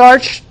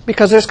cornstarch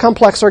because there's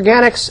complex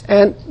organics,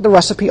 and the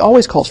recipe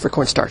always calls for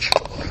cornstarch.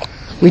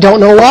 We don't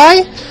know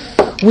why.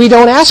 We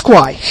don't ask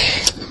why.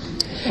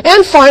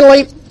 And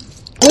finally,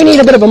 we need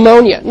a bit of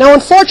ammonia. Now,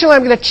 unfortunately,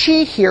 I'm going to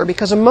cheat here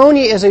because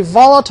ammonia is a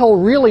volatile,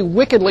 really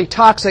wickedly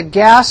toxic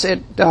gas at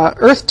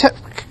Earth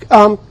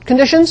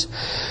conditions.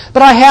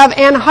 But I have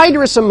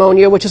anhydrous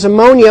ammonia, which is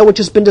ammonia which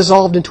has been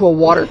dissolved into a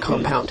water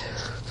compound.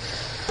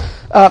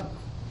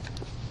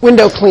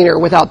 Window cleaner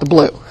without the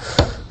blue.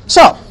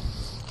 So,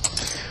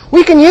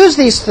 we can use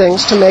these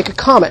things to make a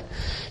comet.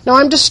 Now,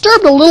 I'm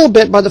disturbed a little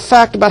bit by the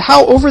fact about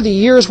how over the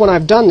years when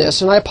I've done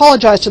this, and I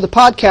apologize to the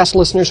podcast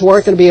listeners who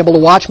aren't going to be able to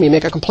watch me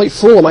make a complete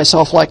fool of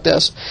myself like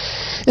this,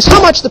 is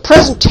how much the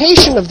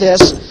presentation of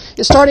this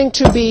is starting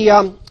to be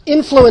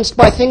influenced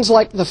by things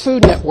like the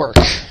Food Network.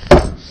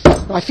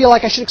 I feel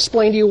like I should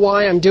explain to you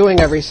why I'm doing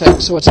everything.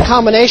 So it's a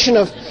combination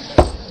of,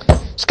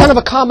 it's kind of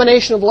a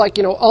combination of like,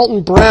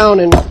 Alton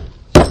Brown and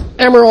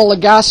Emeril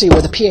Lagasse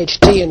with a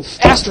PhD in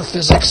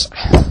astrophysics.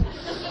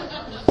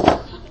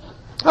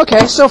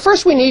 Okay, so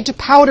first we need to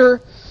powder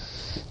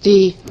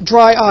the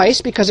dry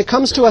ice because it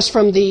comes to us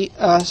from the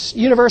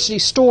university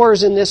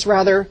stores in this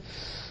rather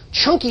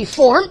chunky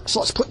form. So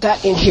let's put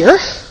that in here.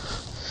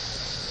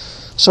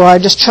 So I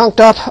just chunked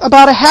up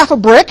about a half a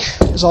brick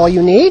is all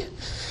you need.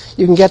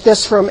 You can get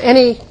this from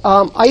any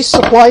ice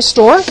supply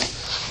store.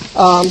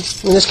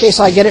 In this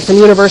case, I get it from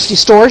university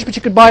stores, but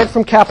you could buy it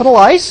from Capital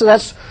Ice. So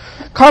that's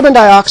carbon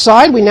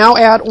dioxide. We now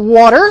add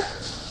water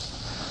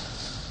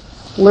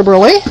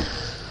liberally.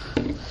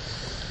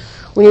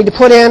 We need to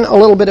put in a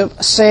little bit of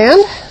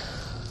sand,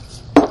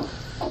 a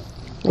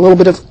little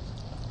bit of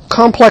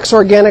complex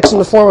organics in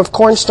the form of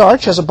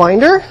cornstarch as a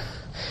binder,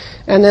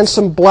 and then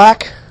some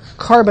black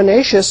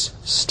carbonaceous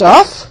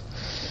stuff.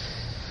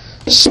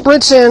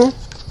 Spritz in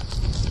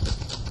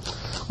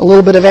a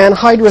little bit of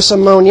anhydrous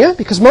ammonia,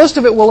 because most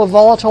of it will have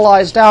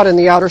volatilized out in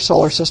the outer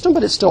solar system,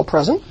 but it's still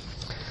present.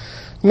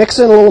 Mix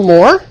in a little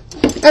more,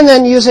 and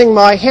then using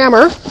my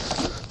hammer,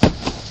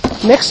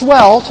 mix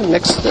well to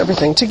mix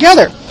everything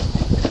together.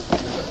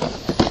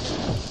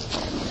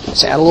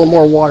 Let's add a little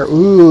more water.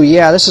 Ooh,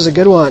 yeah, this is a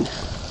good one.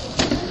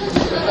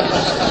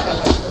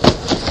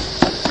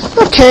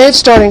 Okay, it's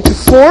starting to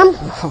form.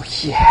 Oh,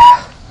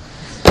 yeah.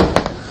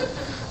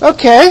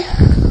 Okay.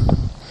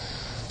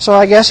 So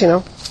I guess,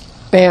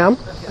 bam.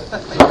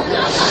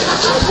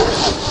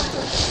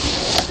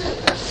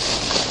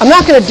 I'm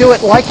not going to do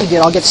it like you did.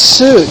 I'll get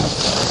sued.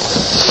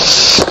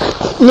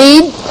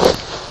 Knead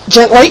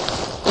gently.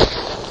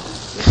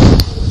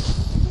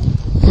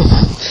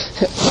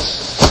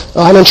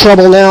 Oh, I'm in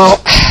trouble now.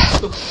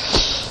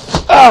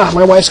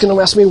 My wife's going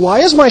to ask me, why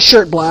is my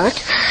shirt black?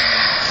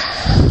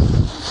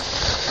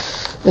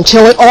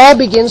 Until it all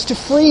begins to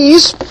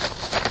freeze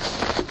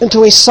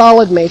into a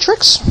solid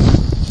matrix.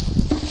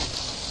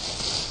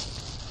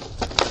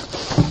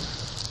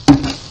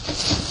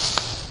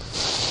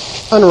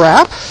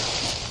 Unwrap.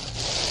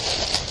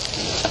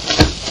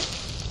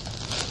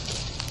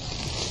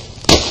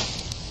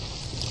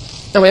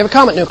 And we have a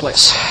comet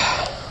nucleus.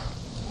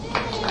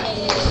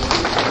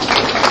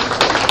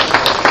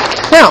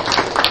 Now,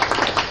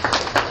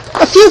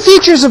 a few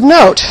features of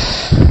note.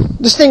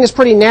 This thing is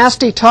pretty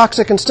nasty,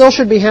 toxic, and still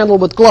should be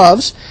handled with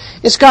gloves.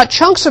 It's got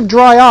chunks of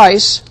dry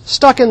ice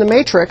stuck in the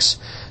matrix.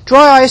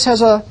 Dry ice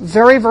has a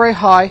very, very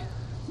high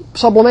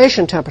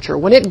sublimation temperature.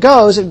 When it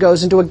goes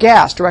into a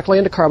gas, directly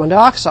into carbon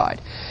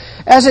dioxide.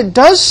 As it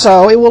does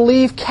so, it will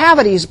leave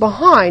cavities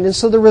behind, and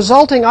so the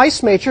resulting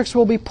ice matrix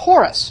will be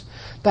porous.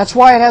 That's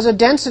why it has a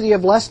density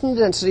of less than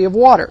the density of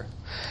water.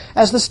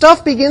 As the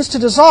stuff begins to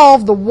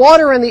dissolve, the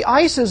water in the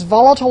ices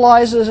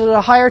volatilizes at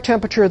a higher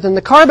temperature than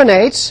the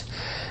carbonates,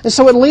 and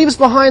so it leaves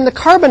behind the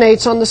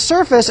carbonates on the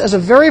surface as a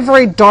very,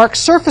 very dark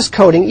surface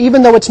coating,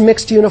 even though it's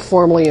mixed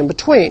uniformly in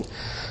between.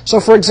 So,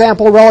 for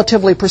example,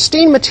 relatively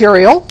pristine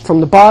material from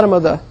the bottom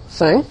of the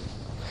thing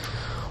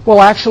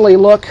will actually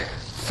look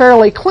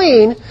fairly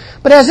clean,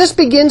 but as this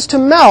begins to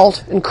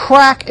melt and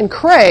crack and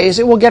craze,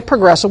 it will get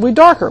progressively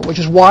darker, which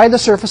is why the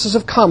surfaces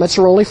of comets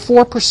are only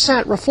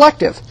 4%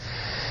 reflective.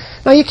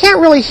 Now, you can't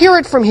really hear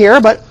it from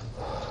here, but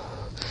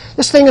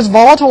this thing is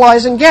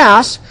volatilizing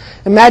gas.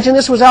 Imagine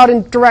this was out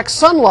in direct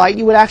sunlight.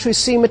 You would actually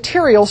see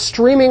material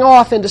streaming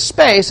off into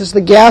space as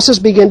the gases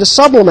begin to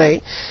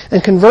sublimate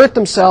and convert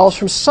themselves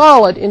from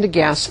solid into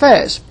gas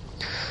phase.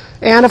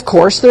 And, of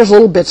course, there's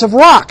little bits of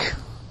rock,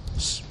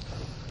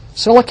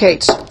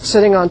 silicates,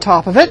 sitting on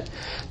top of it.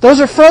 Those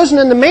are frozen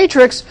in the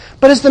matrix,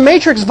 but as the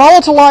matrix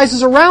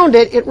volatilizes around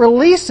it, it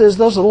releases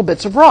those little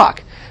bits of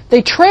rock.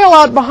 They trail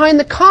out behind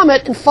the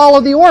comet and follow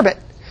the orbit.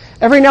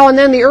 Every now and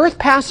then the Earth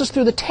passes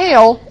through the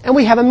tail, and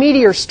we have a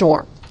meteor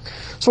storm.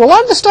 So a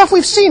lot of the stuff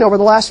we've seen over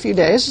the last few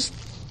days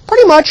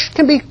pretty much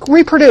can be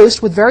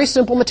reproduced with very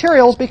simple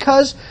materials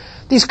because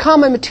these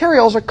common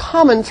materials are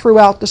common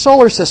throughout the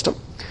solar system.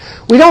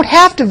 We don't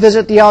have to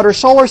visit the outer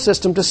solar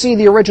system to see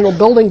the original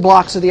building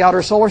blocks of the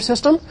outer solar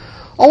system.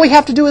 All we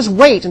have to do is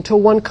wait until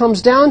one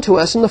comes down to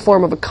us in the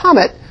form of a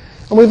comet,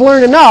 and we've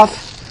learned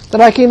enough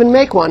that I can even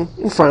make one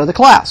in front of the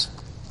class.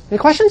 Any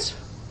questions?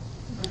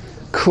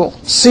 Cool.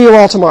 See you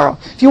all tomorrow.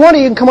 If you want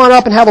to, you can come on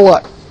up and have a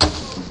look.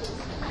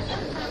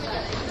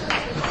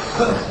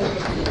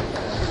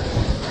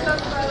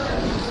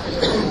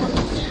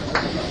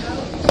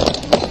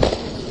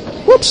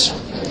 Whoops.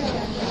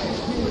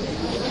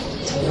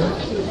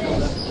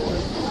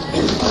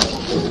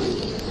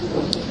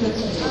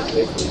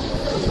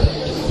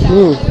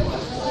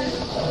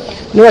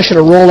 Knew I should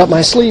have rolled up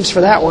my sleeves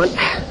for that one.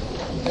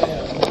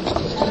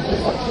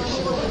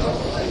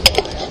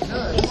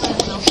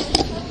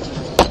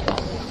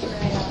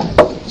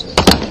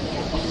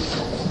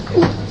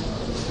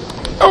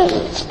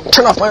 Oh,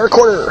 turn off my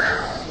recorder.